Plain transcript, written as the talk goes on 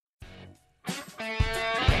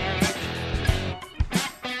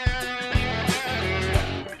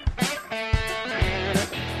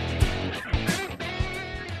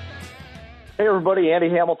Hey, everybody.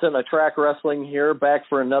 Andy Hamilton of Track Wrestling here, back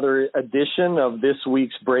for another edition of this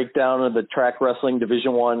week's breakdown of the Track Wrestling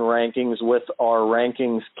Division I rankings with our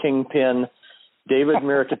rankings kingpin, David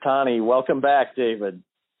Mirikitani. Welcome back, David.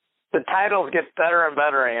 The titles get better and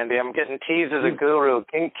better, Andy. I'm getting teased as a guru.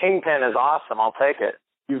 Kingpin is awesome. I'll take it.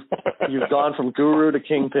 You've gone from guru to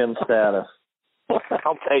kingpin status.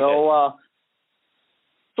 I'll take it.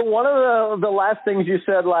 So one of the last things you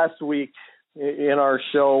said last week in our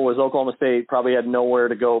show was Oklahoma State probably had nowhere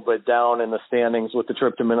to go but down in the standings with the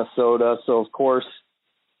trip to Minnesota. So, of course,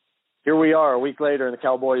 here we are a week later, and the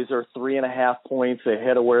Cowboys are 3.5 points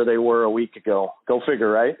ahead of where they were a week ago. Go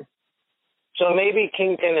figure, right? So maybe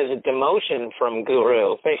Kingpin is a demotion from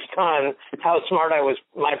Guru based on how smart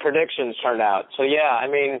my predictions turned out. So, yeah, I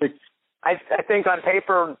mean, I think on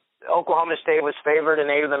paper Oklahoma State was favored in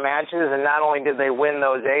 8 of the matches, and not only did they win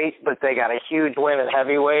those 8, but they got a huge win at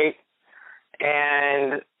heavyweight.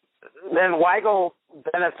 And then Weigel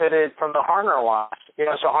benefited from the Harner loss.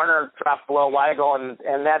 So Harner dropped below Weigel,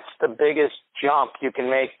 and that's the biggest jump you can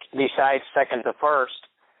make besides second to first,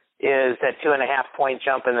 is that 2.5 point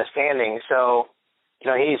jump in the standings. So,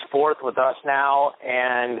 he's fourth with us now,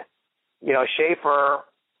 and, Schaefer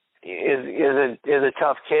is a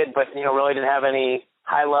tough kid, but, really didn't have any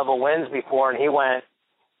high-level wins before, and he went,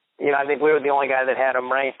 I think we were the only guy that had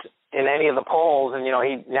him ranked in any of the polls, and,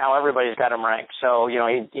 now everybody's got him ranked. So,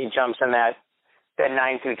 he jumps in that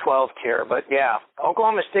 9 through 12 tier. But, yeah,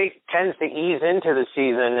 Oklahoma State tends to ease into the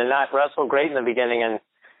season and not wrestle great in the beginning, and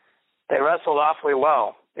they wrestled awfully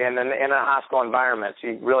well in a hostile environment. So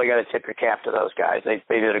you really got to tip your cap to those guys. They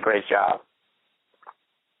did a great job.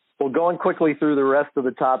 Well, going quickly through the rest of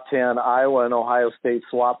the top 10, Iowa and Ohio State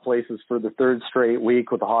swap places for the third straight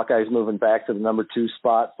week, with the Hawkeyes moving back to the number 2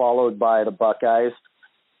 spot, followed by the Buckeyes.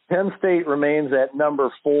 Penn State remains at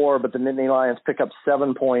number 4, but the Nittany Lions pick up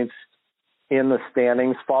 7 points in the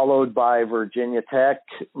standings, followed by Virginia Tech,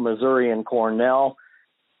 Missouri, and Cornell.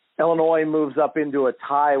 Illinois moves up into a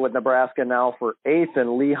tie with Nebraska now for 8th,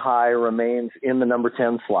 and Lehigh remains in the number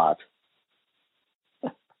 10 slot.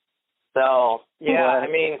 So, yeah,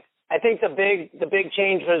 I mean, I think the big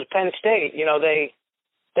change was Penn State.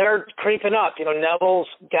 They're creeping up. Neville's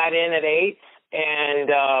got in at 8th, and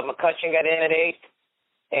McCutcheon got in at 8th.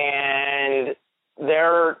 And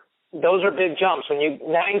those are big jumps. 9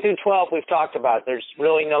 through 12 we've talked about. There's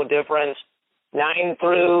really no difference. 9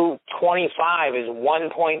 through 25 is 1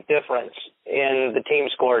 point difference in the team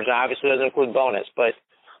scores. Obviously, it doesn't include bonus, but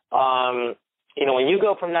when you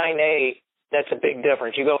go from 9 to 8, that's a big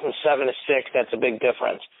difference. You go from 7 to 6, that's a big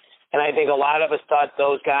difference. And I think a lot of us thought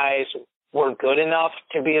those guys were good enough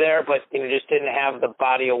to be there, but just didn't have the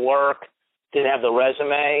body of work, didn't have the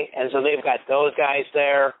resume, and so they've got those guys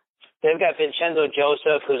there. They've got Vincenzo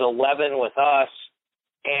Joseph, who's 11 with us,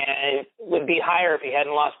 and would be higher if he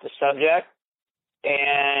hadn't lost the subject.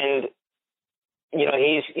 And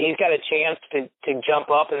he's got a chance to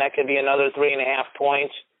jump up, and that could be another 3.5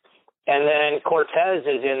 points. And then Cortez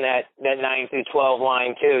is in that 9 through 12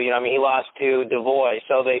 line too. He lost to DeVoy,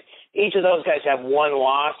 so each of those guys have 1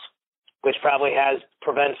 loss, which probably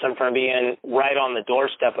prevents them from being right on the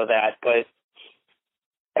doorstep of that. But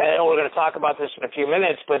and we're going to talk about this in a few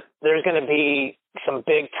minutes, but there's going to be some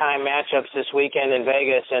big-time matchups this weekend in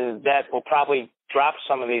Vegas, and that will probably drop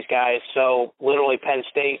some of these guys. So literally Penn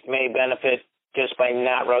State may benefit just by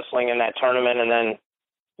not wrestling in that tournament, and then,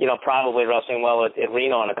 probably wrestling well at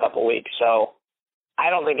Reno in a couple weeks. So I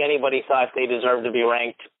don't think anybody thought they deserved to be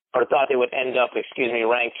ranked, or thought they would end up,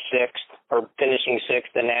 ranked 6th or finishing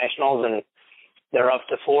 6th in nationals, and they're up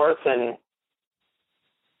to 4th, and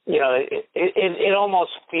it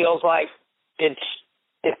almost feels like if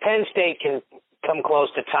Penn State can come close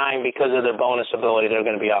to tying because of their bonus ability, they're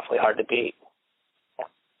going to be awfully hard to beat.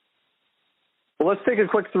 Well, let's take a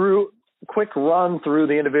quick run through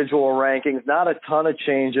the individual rankings. Not a ton of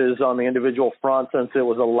changes on the individual front since it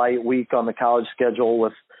was a light week on the college schedule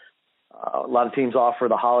with a lot of teams off for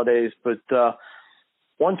the holidays. But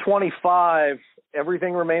 125,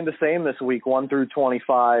 everything remained the same this week, 1 through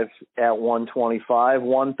 25 at 125.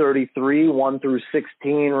 133, 1 through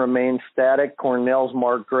 16 remained static. Cornell's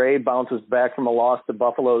Mark Gray bounces back from a loss to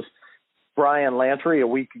Buffalo's Brian Lantry a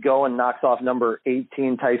week ago and knocks off number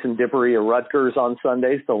 18 Tyson Dippery of Rutgers on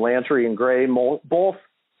Sunday. So Lantry and Gray both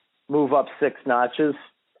move up 6 notches.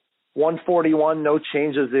 141, no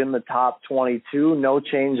changes in the top 22, no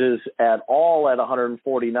changes at all at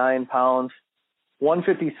 149 pounds.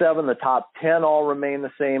 157, the top 10 all remain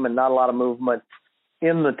the same, and not a lot of movement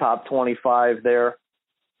in the top 25 there.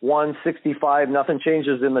 165, nothing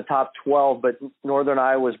changes in the top 12, but Northern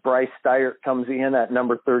Iowa's Bryce Steyert comes in at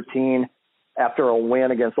number 13 after a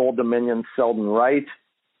win against Old Dominion's Selden Wright.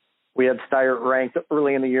 We had Steyert ranked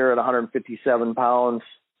early in the year at 157 pounds.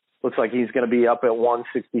 Looks like he's going to be up at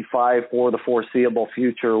 165 for the foreseeable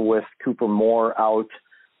future with Cooper Moore out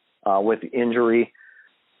with injury.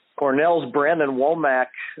 Cornell's Brandon Womack,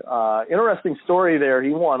 interesting story there.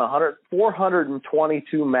 He won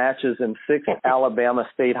 422 matches and 6 Alabama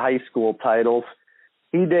State high school titles.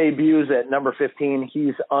 He debuts at number 15.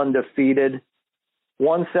 He's undefeated.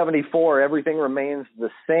 174, everything remains the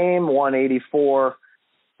same. 184.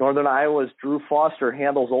 Northern Iowa's Drew Foster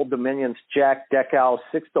handles Old Dominion's Jack Deckow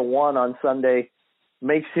 6-1 on Sunday,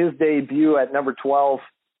 makes his debut at number 12,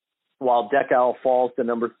 while Deckow falls to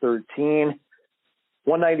number 13.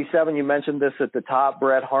 197, you mentioned this at the top.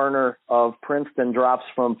 Brett Harner of Princeton drops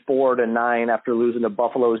from 4 to 9 after losing to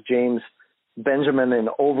Buffalo's James Benjamin in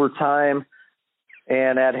overtime.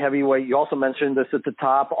 And at heavyweight, you also mentioned this at the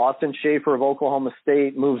top. Austin Schaefer of Oklahoma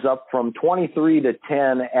State moves up from 23 to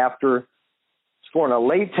 10 after scoring a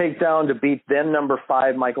late takedown to beat then number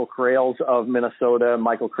 5 Michael Krales of Minnesota.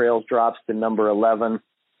 Michael Krales drops to number 11.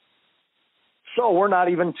 So we're not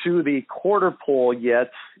even to the quarter pole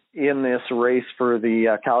yet in this race for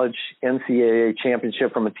the college NCAA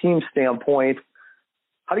championship from a team standpoint.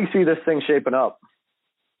 How do you see this thing shaping up?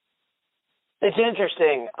 It's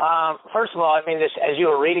interesting. First of all, I mean, this, as you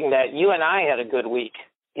were reading that, you and I had a good week.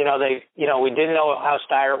 We didn't know how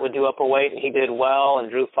Steyert would do upper weight, and he did well, and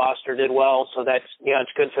Drew Foster did well, so that's,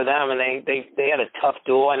 it's good for them. And they had a tough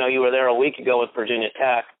duel. I know you were there a week ago with Virginia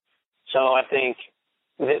Tech, so I think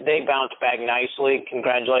they bounced back nicely.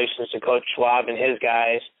 Congratulations to Coach Schwab and his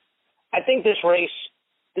guys. I think this race,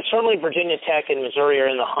 certainly Virginia Tech and Missouri are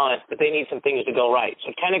in the hunt, but they need some things to go right.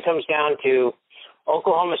 So it kind of comes down to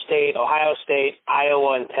Oklahoma State, Ohio State,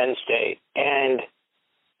 Iowa, and Penn State. And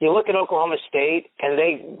you look at Oklahoma State, and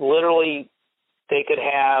they could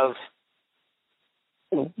have,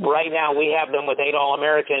 right now we have them with 8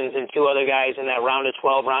 All-Americans and 2 other guys in that round of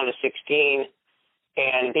 12, round of 16.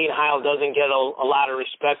 And Dean Heil doesn't get a lot of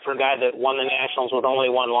respect for a guy that won the Nationals with only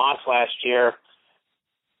 1 loss last year.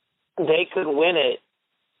 They could win it,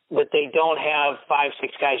 but they don't have 5,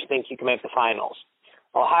 6 guys who think you can make the finals.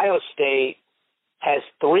 Ohio State has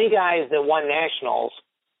 3 guys that won Nationals,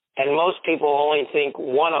 and most people only think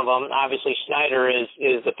one of them, obviously Snyder,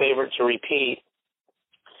 is the favorite to repeat.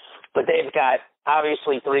 But they've got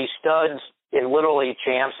obviously 3 studs in Little League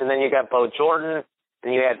champs, and then you got Bo Jordan,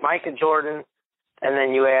 and you had Micah Jordan, and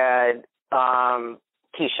then you had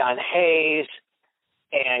Keyshawn Hayes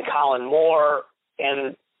and Colin Moore,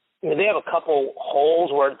 and they have a couple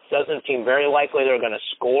holes where it doesn't seem very likely they're going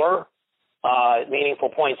to score meaningful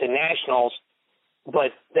points in Nationals,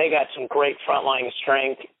 but they got some great frontline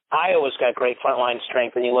strength. Iowa's got great frontline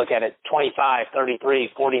strength when you look at it, 25, 33,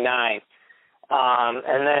 49.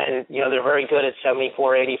 And then, they're very good at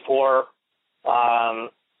 74, 84.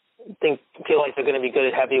 Feel like they're going to be good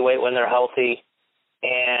at heavyweight when they're healthy.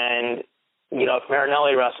 And, if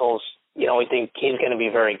Marinelli wrestles, we think he's going to be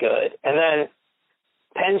very good. And then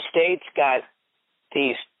Penn State's got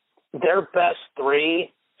their best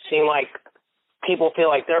 3 seem like people feel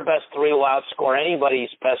like their best 3 will outscore anybody's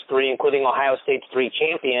best 3, including Ohio State's 3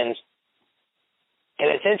 champions. And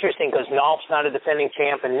it's interesting because Nolf's not a defending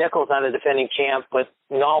champ and Nichols not a defending champ, but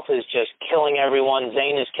Nolf is just killing everyone.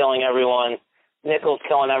 Zane is killing everyone. Nichols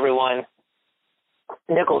killing everyone.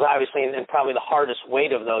 Nichols obviously in probably the hardest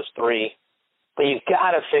weight of those 3. But you've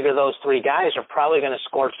got to figure those 3 guys are probably going to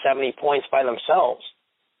score 70 points by themselves,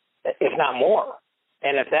 if not more.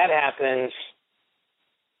 And if that happens,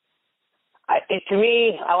 to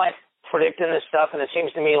me, I like predicting this stuff, and it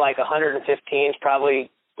seems to me like 115 is probably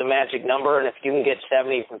the magic number. And if you can get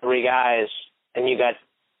 70 from 3 guys, and you got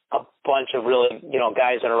a bunch of really,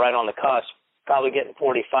 guys that are right on the cusp, probably getting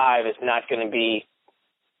 45 is not going to be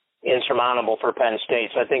insurmountable for Penn State.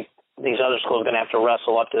 So I think these other schools are going to have to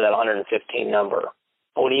wrestle up to that 115 number.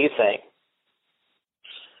 What do you think?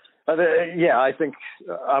 I think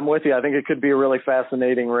I'm with you. I think it could be a really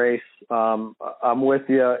fascinating race. I'm with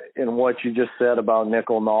you in what you just said about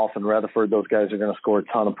Nickel, Nolf, and Rutherford. Those guys are going to score a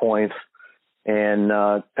ton of points. And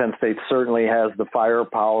Penn State certainly has the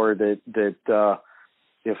firepower that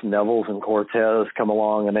if Nevels and Cortez come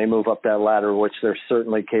along and they move up that ladder, which they're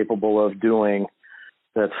certainly capable of doing,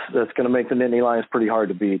 that's going to make the Nittany Lions pretty hard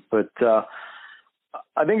to beat. But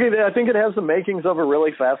I think it has the makings of a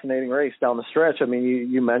really fascinating race down the stretch. I mean,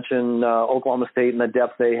 you mentioned Oklahoma State and the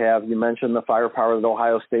depth they have. You mentioned the firepower that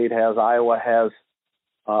Ohio State has. Iowa has,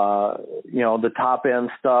 the top end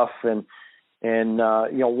stuff. And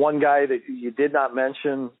one guy that you did not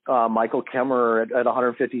mention, Michael Kemmerer at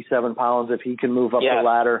 157 pounds, if he can move up the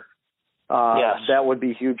ladder, That would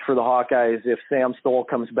be huge for the Hawkeyes if Sam Stoll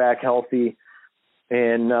comes back healthy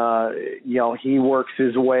and, he works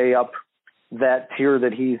his way up that tier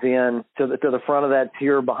that he's in to the front of that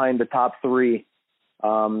tier behind the top three.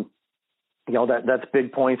 That's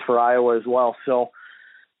big points for Iowa as well. So,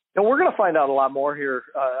 we're going to find out a lot more here,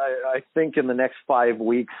 I think, in the next 5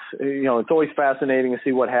 weeks. It's always fascinating to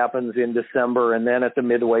see what happens in December and then at the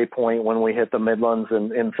midway point when we hit the Midlands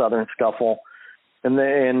and Southern Scuffle. And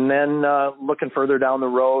then looking further down the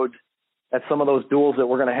road at some of those duels that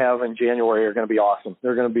we're going to have in January are going to be awesome.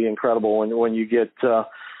 They're going to be incredible when you get,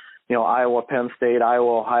 Iowa, Penn State,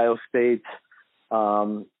 Iowa, Ohio State.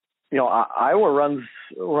 Iowa runs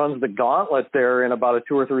the gauntlet there in about a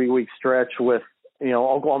 2 or 3 week stretch with,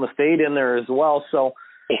 Oklahoma State in there as well. So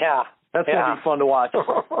that's going to be fun to watch.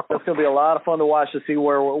 That's going to be a lot of fun to watch to see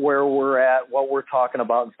where we're at, what we're talking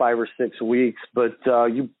about in 5 or 6 weeks. But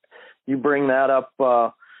you bring that up, and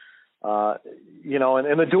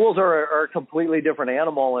the duels are a completely different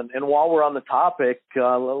animal. And while we're on the topic,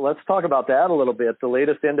 let's talk about that a little bit. The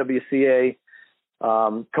latest NWCA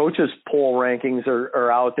coaches poll rankings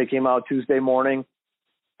are out. They came out Tuesday morning.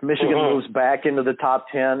 Michigan moves back into the top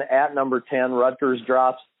 10 at number 10. Rutgers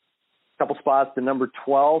drops a couple spots to number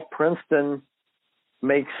 12. Princeton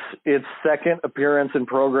makes its second appearance in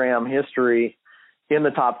program history in the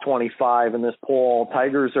top 25 in this poll.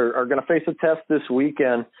 Tigers are going to face a test this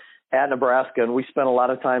weekend at Nebraska, and we spent a lot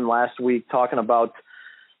of time last week talking about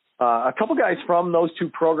a couple guys from those two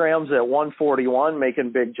programs at 141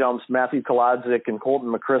 making big jumps, Matthew Kolodzik and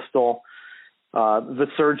Colton McChrystal. The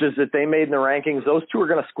surges that they made in the rankings, those two are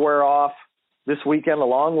going to square off this weekend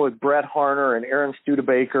along with Brett Harner and Aaron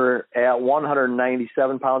Studebaker at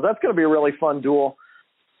 197 pounds. That's going to be a really fun duel.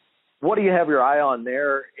 What do you have your eye on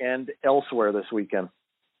there and elsewhere this weekend?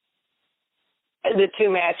 The two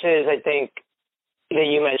matches, I think, that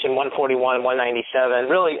you mentioned, 141 and 197.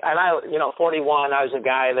 Really, and 41, I was a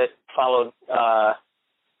guy that followed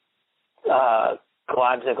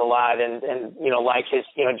Kolodzik a lot and liked his,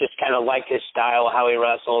 just kind of liked his style, how he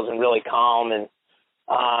wrestles, and really calm. And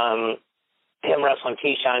him wrestling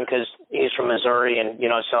Keyshawn because he's from Missouri, and,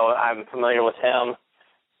 so I'm familiar with him.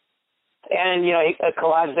 And,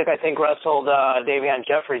 Kolodzik, I think, wrestled Davion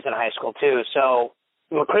Jeffries in high school, too. So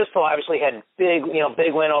McChrystal obviously had big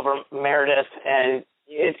win over Meredith, and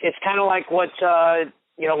it's kind of like what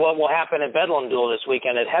will happen at Bedlam Duel this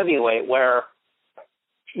weekend at heavyweight, where,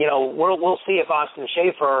 we'll see if Austin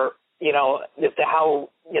Schaefer,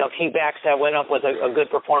 if he backs that win up with a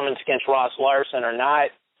good performance against Ross Larson or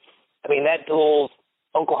not. I mean, that duel,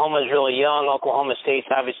 Oklahoma's really young. Oklahoma State's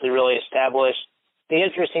obviously really established. Be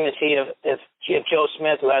interesting to see if Joe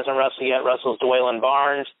Smith, who hasn't wrestled yet, wrestles Dwaylon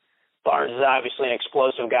Barnes. Barnes is obviously an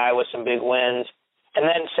explosive guy with some big wins. And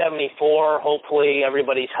then 74, hopefully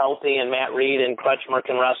everybody's healthy and Matt Reed and Crutchmer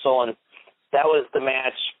can wrestle. And that was the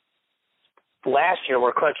match last year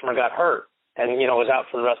where Crutchmer got hurt and, was out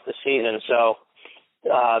for the rest of the season. So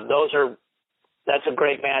that's a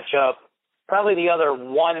great matchup. Probably the other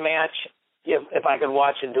one match, if I could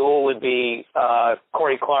watch a duel, would be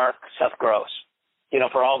Corey Clark, Seth Gross.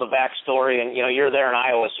 For all the backstory, and, you're there in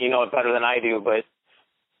Iowa, so you know it better than I do, but,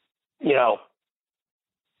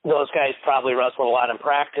 those guys probably wrestled a lot in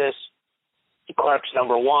practice. Clark's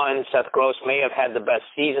number one. Seth Gross may have had the best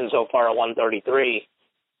season so far at 133.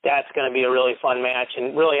 That's going to be a really fun match,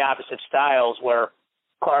 and really opposite styles where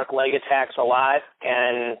Clark leg attacks a lot,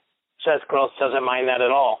 and Seth Gross doesn't mind that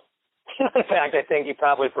at all. In fact, I think he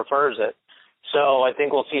probably prefers it. So I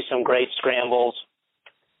think we'll see some great scrambles.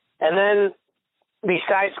 And then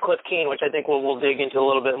besides Cliff Keen, which I think we'll dig into a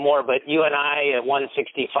little bit more, but you and I at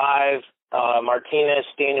 165, Martinez,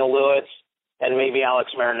 Daniel Lewis, and maybe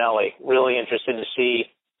Alex Marinelli. Really interested to see,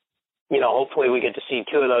 hopefully we get to see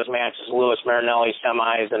two of those matches, Lewis Marinelli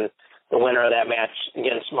semis and the winner of that match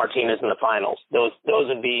against Martinez in the finals. Those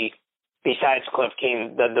would be, besides Cliff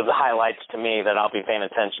Keen, the highlights to me that I'll be paying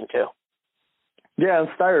attention to. Yeah, and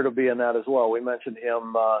Steyert will be in that as well. We mentioned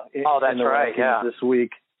him in the rankings this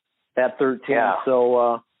week at 13. Yeah.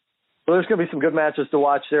 So there's going to be some good matches to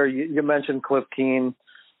watch there. You mentioned Cliff Keen,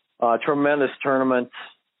 tremendous tournament.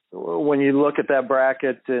 When you look at that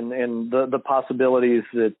bracket and the possibilities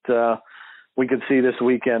that we could see this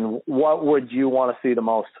weekend, what would you want to see the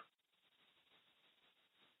most?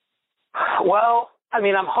 Well, I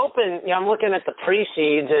mean, I'm hoping, I'm looking at the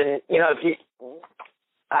pre-seeds and,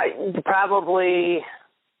 probably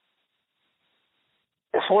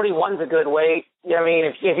 41's a good weight. I mean,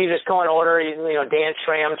 if you just go in order, Dan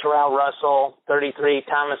Schramm, Terrell Russell, 33,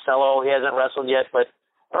 Tomasello, he hasn't wrestled yet, but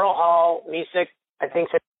Earl Hall, Misek, I think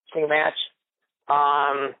it's an interesting match.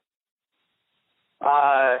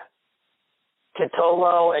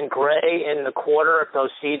 Titolo and Gray in the quarter, if those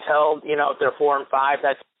seeds held, if they're 4 and 5,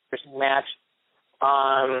 that's an interesting match.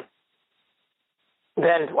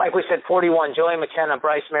 Then, like we said, 41, Joey McKenna,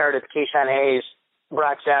 Bryce Meredith, Keyshawn Hayes,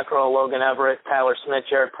 Brock Zacro, Logan Everett, Tyler Smith,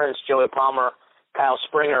 Jared Prince, Joey Palmer, Kyle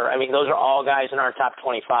Springer. I mean, those are all guys in our top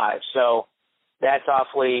 25. So that's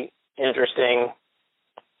awfully interesting.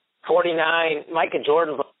 49, Micah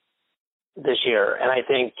Jordan this year. And I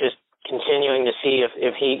think just continuing to see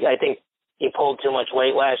if I think he pulled too much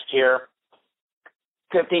weight last year.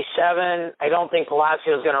 57, I don't think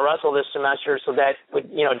Palacio is going to wrestle this semester, so that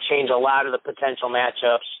would, change a lot of the potential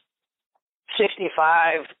matchups.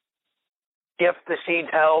 65, if the seeds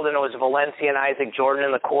held and it was Valencia and Isaac Jordan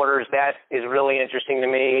in the quarters, that is really interesting to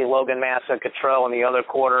me. Logan Massa, Cottrell in the other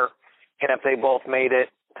quarter, and if they both made it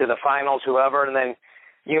to the finals, whoever. And then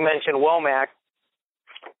you mentioned Womack.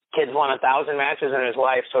 Kid's won 1,000 matches in his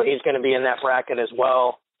life, so he's going to be in that bracket as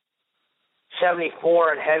well.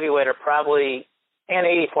 74 and heavyweight are probably, and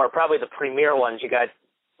 84 are probably the premier ones. You got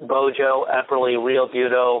Bojo, Epperly, Real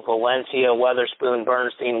Budo, Valencia, Weatherspoon,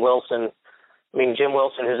 Bernstein, Wilson. I mean, Jim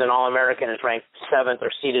Wilson, who's an All-American, is ranked 7th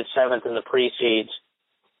or seeded 7th in the pre-seeds.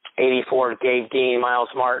 84, Gabe Dean, Miles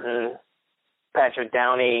Martin, Patrick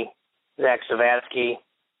Downey, Zach Savatsky.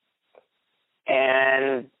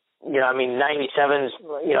 And, 97's,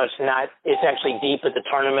 it's actually deep at the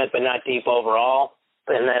tournament, but not deep overall.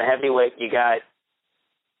 But in that heavyweight, you got,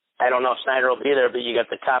 I don't know if Snyder will be there, but you got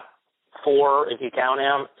the top 4, if you count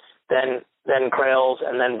him, then Krales,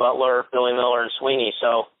 and then Butler, Billy Miller, and Sweeney.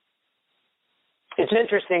 So it's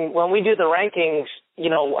interesting. When we do the rankings,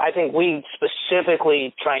 I think we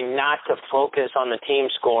specifically try not to focus on the team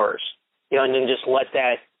scores, and then just let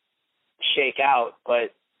that shake out.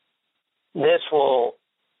 But this will,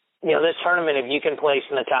 this tournament, if you can place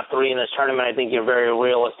in the top 3 in this tournament, I think you're a very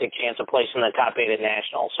realistic chance of placing in the top 8 at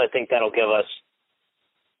Nationals. So I think that'll give us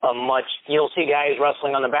you'll see guys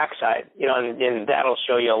wrestling on the backside, and that'll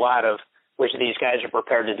show you a lot of which of these guys are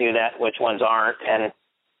prepared to do that, which ones aren't. And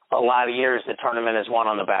a lot of years the tournament is won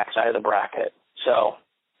on the backside of the bracket. So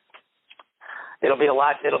it'll be a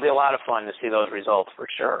lot of fun to see those results for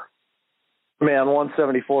sure. Man,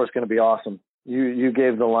 174 is going to be awesome. You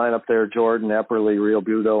gave the lineup there: Jordan, Epperly, Real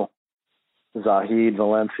Budo, Zahid,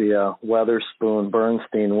 Valencia, Weatherspoon,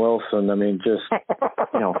 Bernstein, Wilson. I mean, just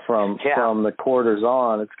from the quarters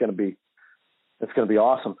on, it's going to be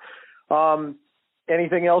awesome.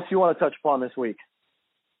 Anything else you want to touch upon this week?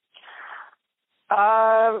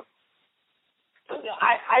 I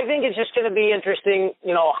think it's just going to be interesting.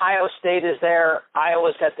 Ohio State is there.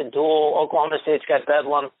 Iowa's got the duel. Oklahoma State's got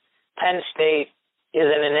Bedlam. Penn State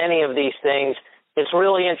isn't in any of these things. It's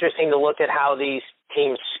really interesting to look at how these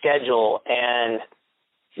teams schedule, and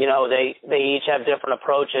they each have different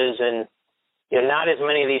approaches, and not as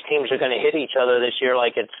many of these teams are going to hit each other this year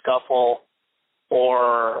like at Scuffle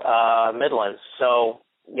or Midlands. So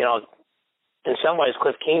in some ways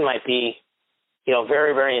Cliff Keen might be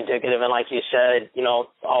very, very indicative, and like you said,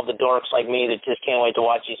 all the dorks like me that just can't wait to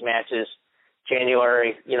watch these matches.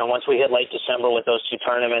 January, once we hit late December with those 2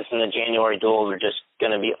 tournaments, and the January duels are just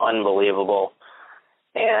going to be unbelievable.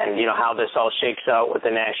 And, how this all shakes out with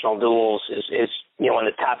the national duels is when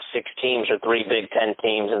the top 6 teams are 3 Big Ten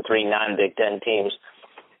teams and 3 non-Big Ten teams,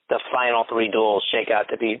 the final 3 duels shake out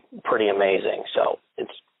to be pretty amazing. So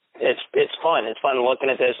it's fun. It's fun looking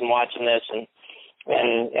at this and watching this and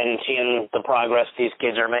seeing the progress these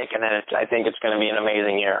kids are making. And I think it's going to be an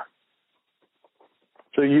amazing year.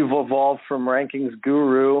 So you've evolved from rankings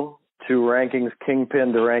guru to rankings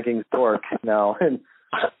kingpin to rankings dork now. And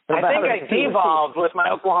I think I devolved with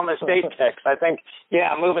my Oklahoma State picks. I think,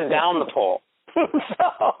 I'm moving down the poll.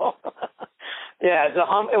 So,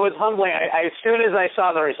 it was humbling. As soon as I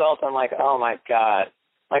saw the results, I'm like, oh my God.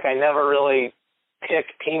 Like, I never really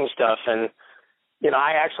picked team stuff. And,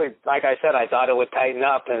 I actually, like I said, I thought it would tighten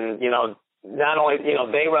up. And, not only,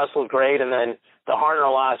 they wrestled great, and then the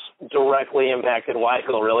Harner loss directly impacted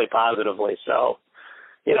Weigel really positively. So,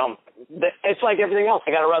 it's like everything else.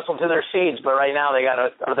 They got to wrestle to their seeds, but right now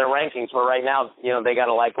or their rankings, but right now, they got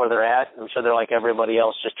to like where they're at. I'm sure they're like everybody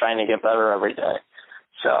else, just trying to get better every day.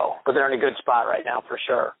 So, but they're in a good spot right now for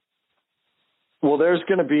sure. Well, there's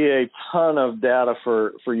going to be a ton of data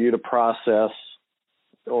for you to process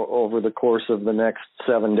over the course of the next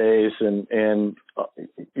 7 days, and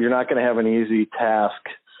you're not going to have an easy task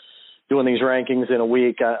doing these rankings in a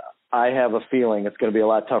week. I have a feeling it's going to be a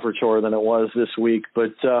lot tougher chore than it was this week,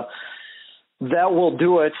 but that will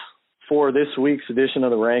do it for this week's edition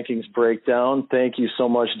of the Rankings Breakdown. Thank you so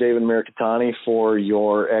much, David Mirikitani, for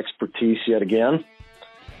your expertise yet again.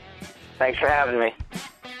 Thanks for having me.